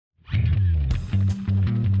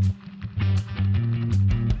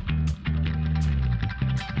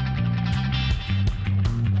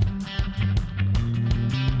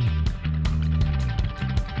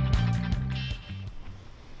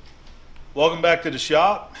Welcome back to the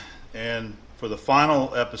shop, and for the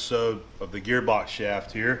final episode of the Gearbox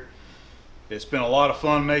shaft here. It's been a lot of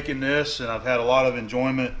fun making this, and I've had a lot of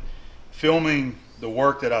enjoyment filming the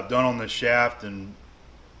work that I've done on this shaft and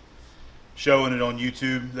showing it on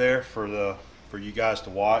YouTube there for you guys to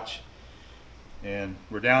watch. And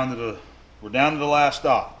we're down to the last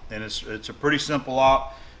stop, and it's a pretty simple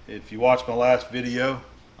op. If you watched my last video,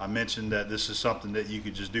 I mentioned that this is something that you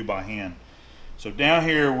could just do by hand. So down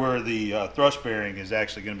here where the thrust bearing is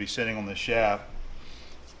actually going to be sitting on the shaft,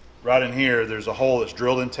 right in here there's a hole that's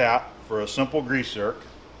drilled and tapped for a simple grease zerk,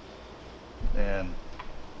 and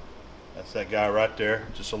that's that guy right there,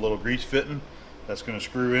 just a little grease fitting that's going to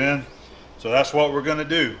screw in. So that's what we're going to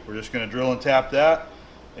do. We're just going to drill and tap that,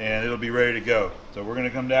 and it'll be ready to go. So we're going to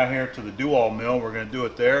come down here to the do-all mill. We're going to do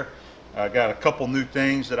it there. I got a couple new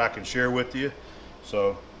things that I can share with you,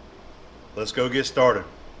 so let's go get started.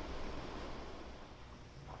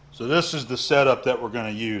 So this is the setup that we're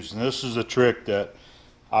going to use, and this is a trick that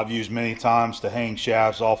I've used many times to hang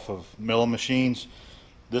shafts off of milling machines.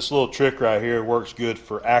 This little trick right here works good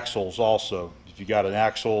for axles also. If you got an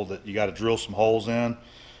axle that you got to drill some holes in,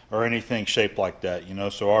 or anything shaped like that, you know.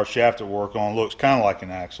 So our shaft that we're working on looks kind of like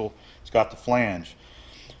an axle. It's got the flange.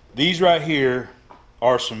 These right here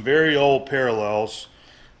are some very old parallels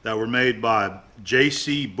that were made by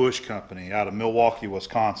J.C. Bush Company out of Milwaukee,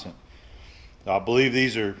 Wisconsin. I believe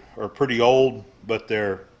these are pretty old, but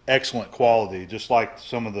they're excellent quality, just like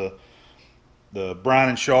some of the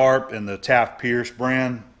Brown & Sharp and the Taft Pierce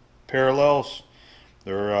brand parallels.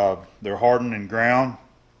 They're hardened and ground.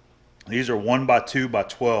 These are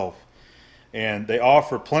 1x2x12, and they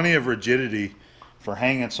offer plenty of rigidity for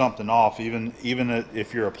hanging something off, even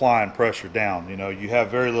if you're applying pressure down. You know, you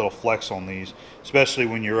have very little flex on these, especially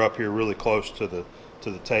when you're up here really close to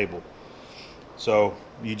the table. So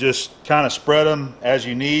you just kind of spread them as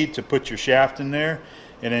you need to put your shaft in there,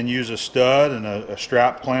 and then use a stud and a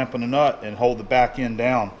strap clamp and a nut and hold the back end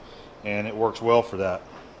down, and it works well for that.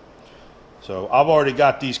 So I've already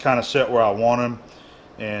got these kind of set where I want them,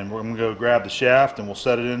 and we're going to go grab the shaft and we'll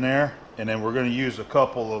set it in there, and then we're going to use a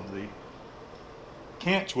couple of the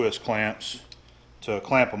cant twist clamps to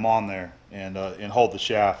clamp them on there and hold the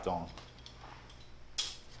shaft on.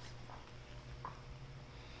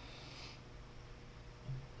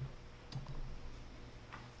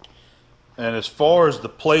 And as far as the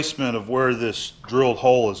placement of where this drilled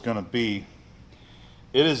hole is going to be,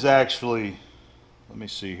 it is actually, let me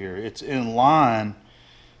see here, it's in line.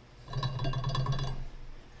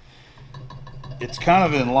 It's kind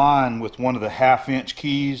of in line with one of the 1/2-inch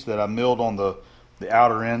keys that I milled on the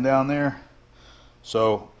outer end down there.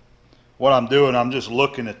 So what I'm doing, I'm just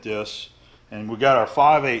looking at this, and we got our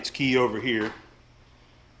 5/8 key over here.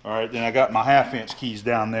 All right, then I got my 1/2-inch keys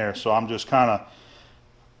down there. So I'm just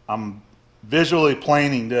I'm visually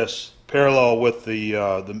planing this parallel with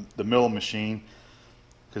the milling machine,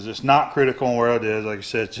 because it's not critical on where it is. Like I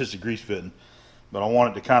said, it's just a grease fitting, but I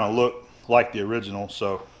want it to kind of look like the original.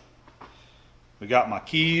 So we got my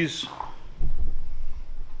keys.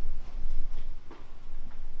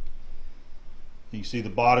 You can see the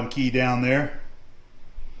bottom key down there,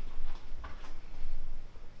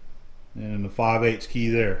 and the 5/8 key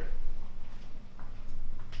there.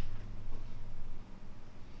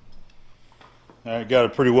 I got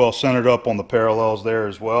it pretty well centered up on the parallels there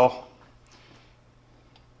as well.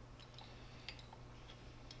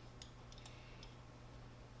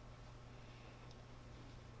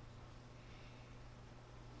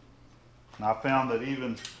 And I found that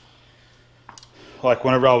even like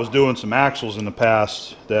whenever I was doing some axles in the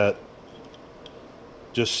past, that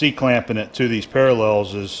just C-clamping it to these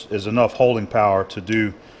parallels is enough holding power to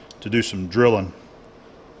do some drilling.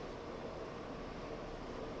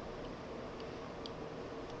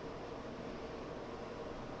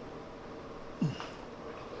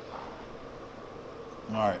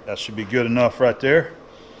 All right, that should be good enough right there.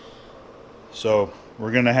 So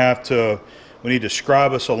we're going to we need to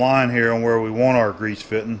scribe us a line here on where we want our grease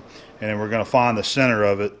fitting, and then we're going to find the center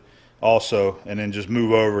of it also, and then just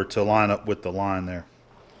move over to line up with the line there.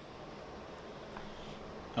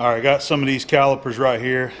 All right, I got some of these calipers right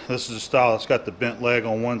here. This is a style that's got the bent leg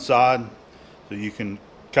on one side, so you can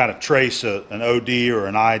kind of trace an OD or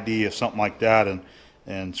an ID or something like that,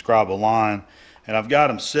 and scribe a line. And I've got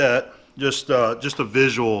them set, just a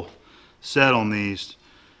visual set on these,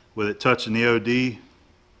 with it touching the OD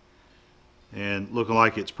and looking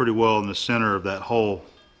like it's pretty well in the center of that hole,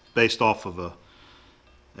 based off of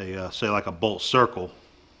say like a bolt circle.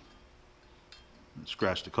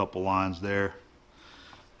 Scratched a couple lines there,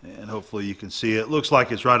 and hopefully you can see it. Looks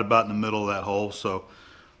like it's right about in the middle of that hole. So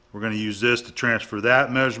We're going to use this to transfer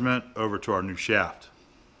that measurement over to our new shaft.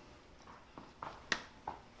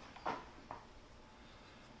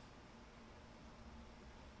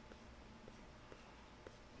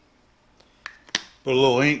 Put a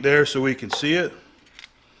little ink there so we can see it.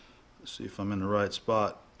 Let's see if I'm in the right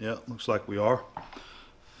spot. Yeah, looks like we are.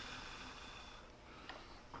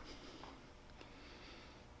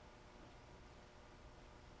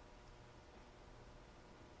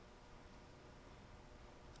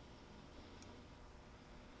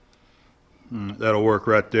 That'll work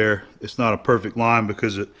right there. It's not a perfect line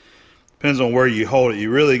because it depends on where you hold it. You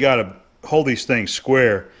really got to hold these things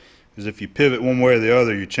square, because if you pivot one way or the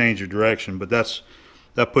other, you change your direction. But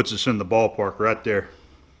that puts us in the ballpark right there.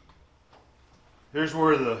 Here's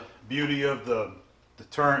where the beauty of the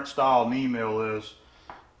turret style knee mill is.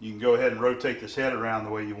 You can go ahead and rotate this head around the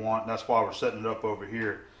way you want, and that's why we're setting it up over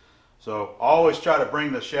here. So I always try to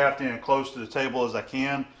bring the shaft in close to the table as I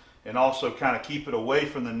can, and also kind of keep it away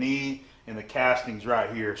from the knee and the castings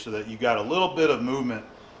right here, so that you got a little bit of movement,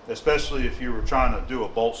 especially if you were trying to do a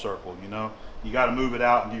bolt circle. You know, you got to move it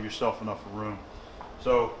out and give yourself enough room.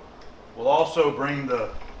 So we'll also bring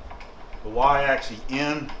the y-axis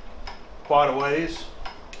in quite a ways.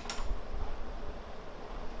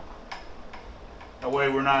 That way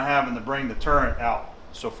we're not having to bring the turret out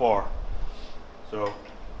so far. So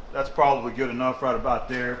that's probably good enough right about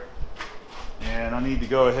there. And I need to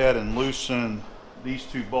go ahead and loosen these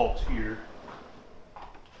two bolts here.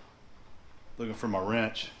 Looking for my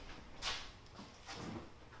wrench.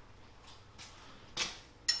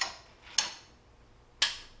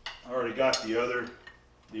 I already got the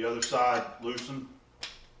other side loosened.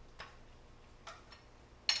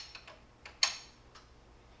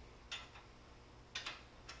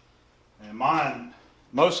 And mine,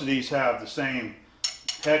 most of these have the same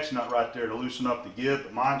hex nut right there to loosen up the give,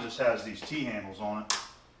 but mine just has these T-handles on it,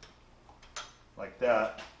 like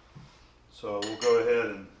that. So we'll go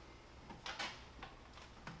ahead and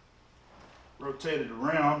rotate it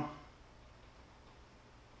around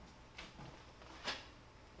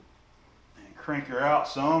and crank her out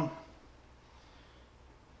some.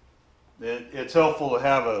 It's helpful to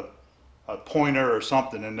have a pointer or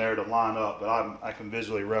something in there to line up, but I can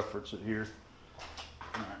visually reference it here.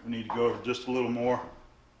 All right, we need to go over just a little more.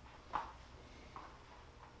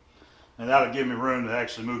 And that'll give me room to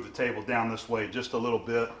actually move the table down this way just a little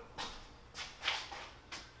bit.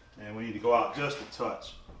 And we need to go out just a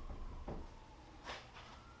touch.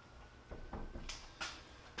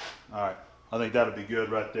 All right, I think that'll be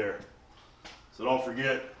good right there. So don't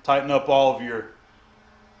forget, tighten up all of your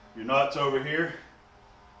nuts over here.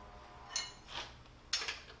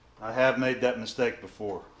 I have made that mistake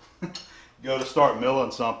before. Go to start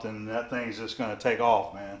milling something and that thing's just going to take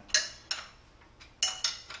off, man.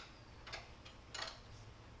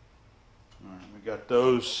 All right, we got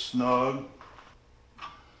those snug.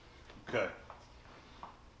 Okay.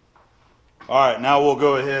 All right, now we'll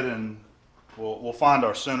go ahead and we'll find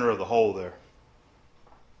our center of the hole there.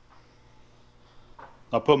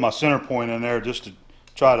 I'll put my center point in there just to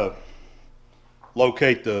try to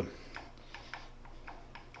locate the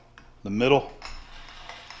middle.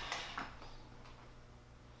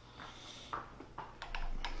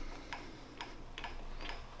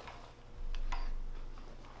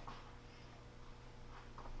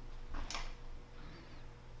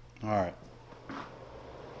 All right.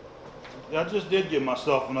 I just did give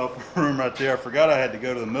myself enough room right there. I forgot I had to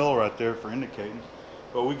go to the mill right there for indicating,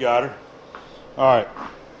 but we got her. All right.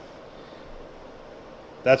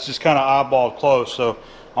 That's just kind of eyeball close, so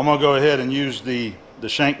I'm going to go ahead and use the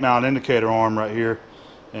shank mount indicator arm right here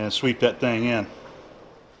and sweep that thing in.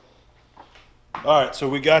 All right, so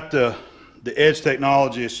we got the Edge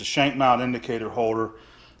technology. It's a shank mount indicator holder,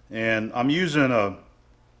 and I'm using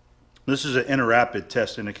this is an interrapid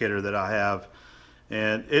test indicator that I have,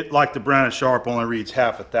 and it, like the Brown and Sharp, only reads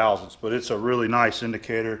 0.5 thousandths, but it's a really nice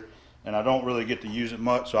indicator, and I don't really get to use it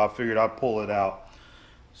much, so I figured I'd pull it out.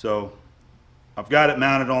 So I've got it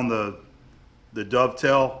mounted on the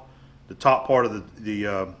dovetail, the top part of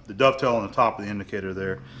the dovetail on the top of the indicator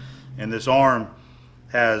there, and this arm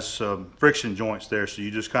has some friction joints there, so you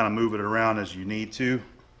just kind of move it around as you need to.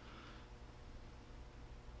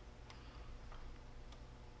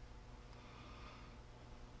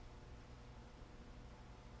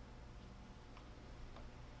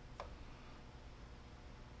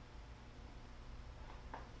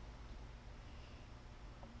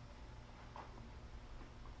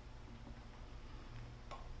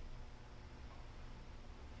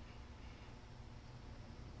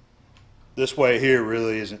 This way here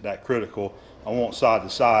really isn't that critical. I want side to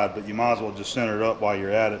side, but you might as well just center it up while you're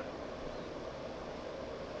at it.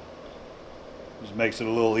 Just makes it a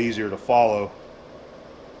little easier to follow.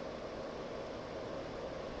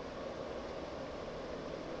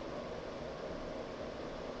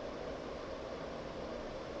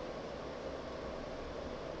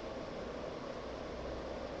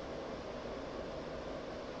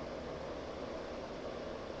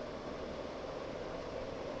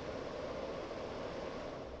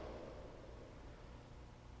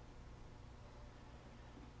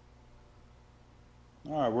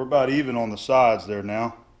 All right, we're about even on the sides there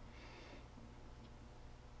now.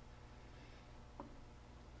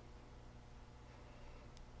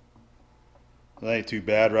 That ain't too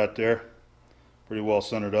bad right there. Pretty well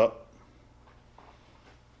centered up.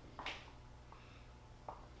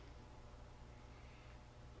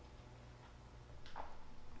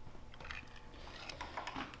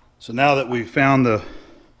 So now that we've found the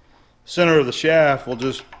center of the shaft, we'll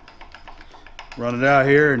just run it out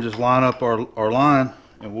here and just line up our line,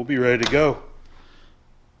 and we'll be ready to go.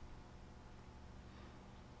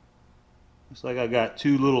 Looks like I got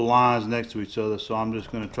two little lines next to each other, so I'm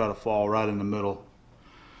just going to try to fall right in the middle.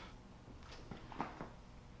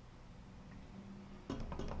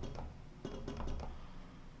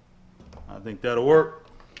 I think that'll work.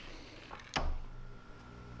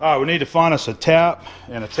 All right, we need to find us a tap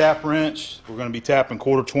and a tap wrench. We're going to be tapping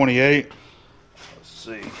 1/4-28. Let's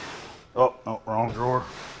see. Oh, no, wrong drawer.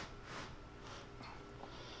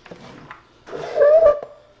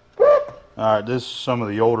 All right, this is some of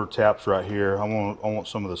the older taps right here. I want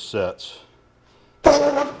some of the sets.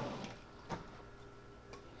 There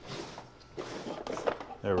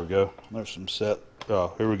we go. There's some set.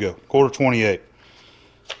 Oh, here we go. 1/4-28.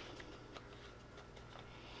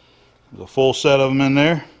 There's a full set of them in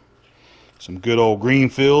there. Some good old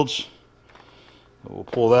Greenfields. We'll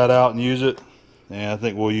pull that out and use it. And I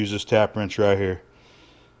think we'll use this tap wrench right here.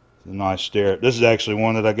 It's a nice stare. This is actually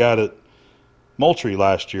one that I got at Moultrie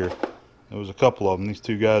last year. There was a couple of them, these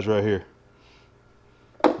two guys right here.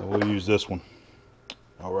 So we'll use this one.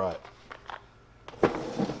 All right.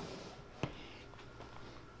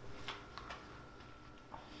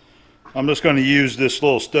 I'm just going to use this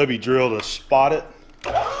little stubby drill to spot it.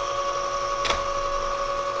 Get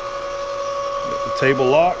the table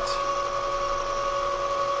locked.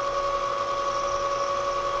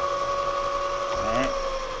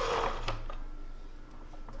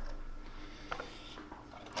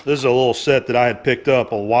 This is a little set that I had picked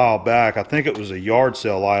up a while back. I think it was a yard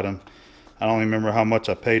sale item. I don't even remember how much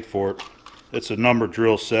I paid for it. It's a number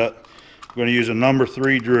drill set. I'm going to use a number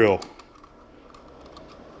 3 drill.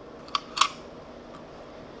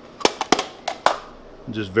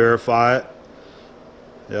 Just verify it.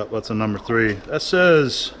 Yep, that's a number 3. That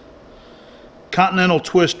says Continental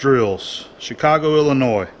Twist Drills, Chicago,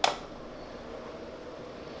 Illinois.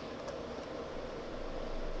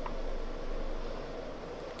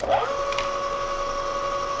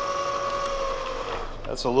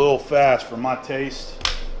 That's a little fast for my taste.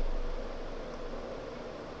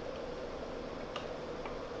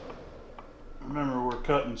 Remember, we're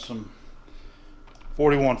cutting some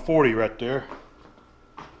 4140 right there.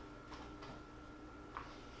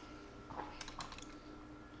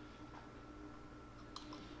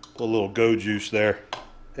 Put a little go juice there.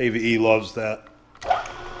 AVE loves that.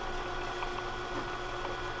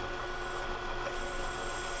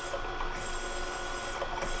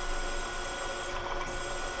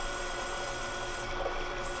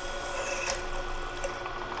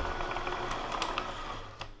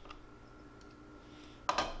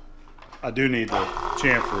 I do need to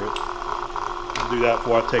chamfer it. I'll do that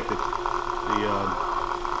before I take that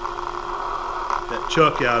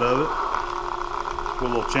chuck out of it. Put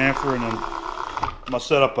a little chamfer, and then I'm going to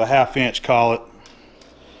set up a 1/2 inch collet,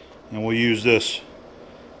 and we'll use this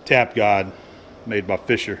tap guide made by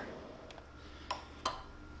Fisher.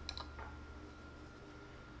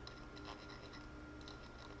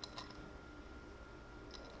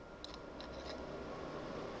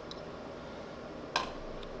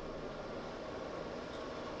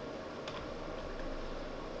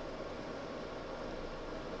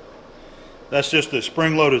 That's just a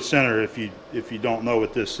spring-loaded center if you don't know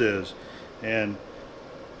what this is. And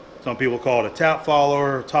some people call it a tap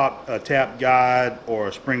follower, a tap guide, or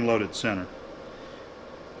a spring-loaded center.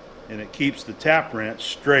 And it keeps the tap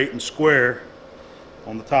wrench straight and square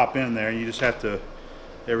on the top end there. You just have to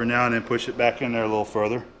every now and then push it back in there a little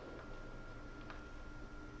further.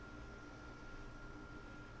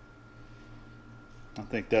 I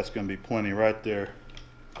think that's going to be plenty right there.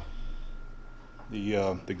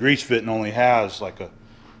 The grease fitting only has like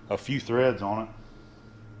a few threads on it.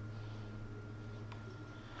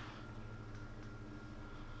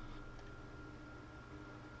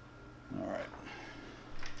 All right.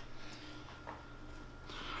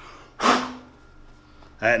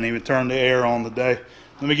 I hadn't even turned the air on today.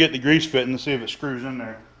 Let me get the grease fitting and see if it screws in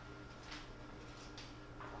there.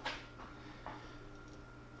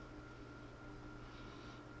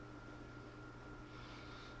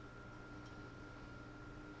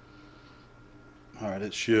 All right,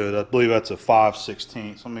 it should. I believe that's a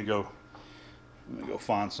 5/16. Let me go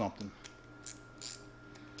find something.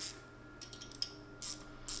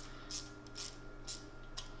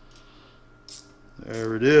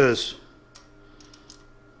 There it is.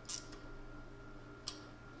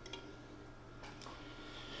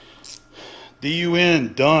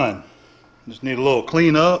 DUN done. Just need a little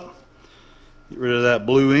clean up. Get rid of that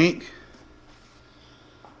blue ink.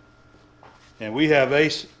 And we have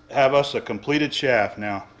us a completed shaft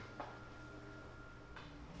now.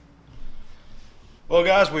 Well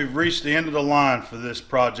guys, we've reached the end of the line for this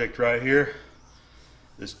project right here.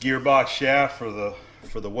 This gearbox shaft for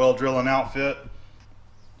the well drilling outfit.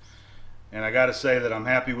 And I gotta say that I'm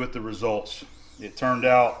happy with the results. It turned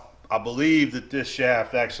out, I believe that this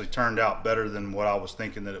shaft actually turned out better than what I was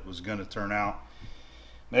thinking that it was gonna turn out.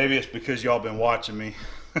 Maybe it's because y'all been watching me.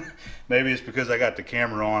 Maybe it's because I got the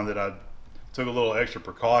camera on that I took a little extra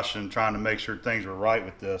precaution trying to make sure things were right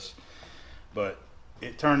with this. But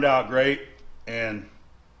it turned out great, and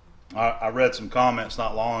I read some comments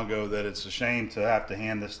not long ago that it's a shame to have to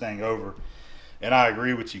hand this thing over. And I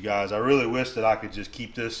agree with you guys. I really wish that I could just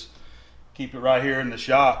keep it right here in the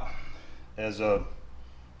shop as a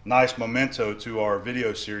nice memento to our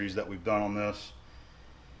video series that we've done on this.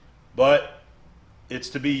 But it's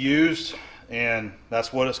to be used, and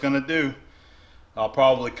that's what it's going to do. I'll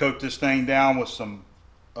probably coat this thing down with some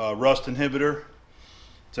rust inhibitor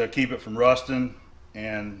to keep it from rusting,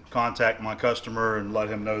 and contact my customer and let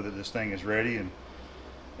him know that this thing is ready,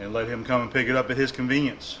 and let him come and pick it up at his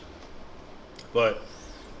convenience. But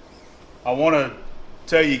I want to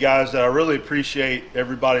tell you guys that I really appreciate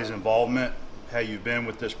everybody's involvement, how you've been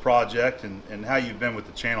with this project, and how you've been with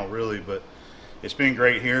the channel really. But it's been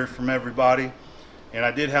great hearing from everybody, and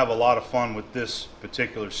I did have a lot of fun with this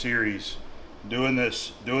particular series, doing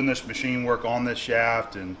this machine work on this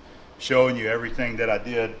shaft and showing you everything that I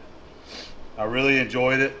did. I really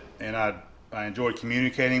enjoyed it, and I enjoyed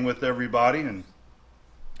communicating with everybody and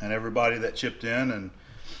everybody that chipped in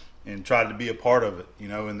and tried to be a part of it, you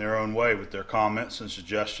know, in their own way with their comments and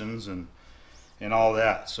suggestions and all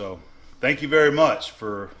that. So thank you very much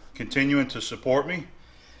for continuing to support me.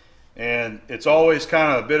 And it's always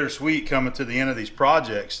kind of bittersweet coming to the end of these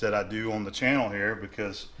projects that I do on the channel here,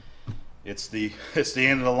 because it's the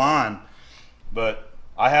end of the line. But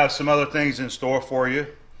I have some other things in store for you.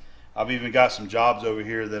 I've even got some jobs over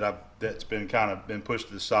here that's been kind of been pushed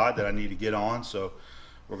to the side that I need to get on. So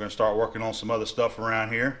we're going to start working on some other stuff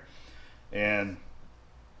around here, and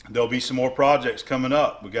there'll be some more projects coming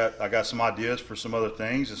up. I got some ideas for some other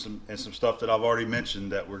things and some stuff that I've already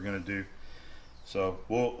mentioned that we're going to do. So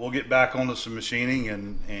we'll get back onto some machining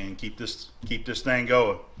and keep this thing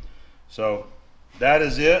going. So that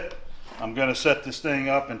is it. I'm going to set this thing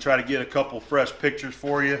up and try to get a couple fresh pictures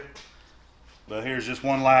for you. But here's just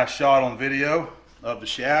one last shot on video of the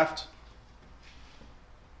shaft.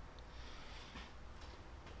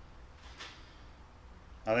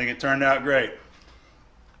 I think it turned out great.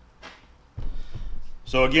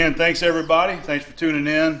 So again, thanks everybody. Thanks for tuning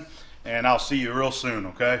in, and I'll see you real soon,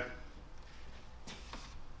 okay?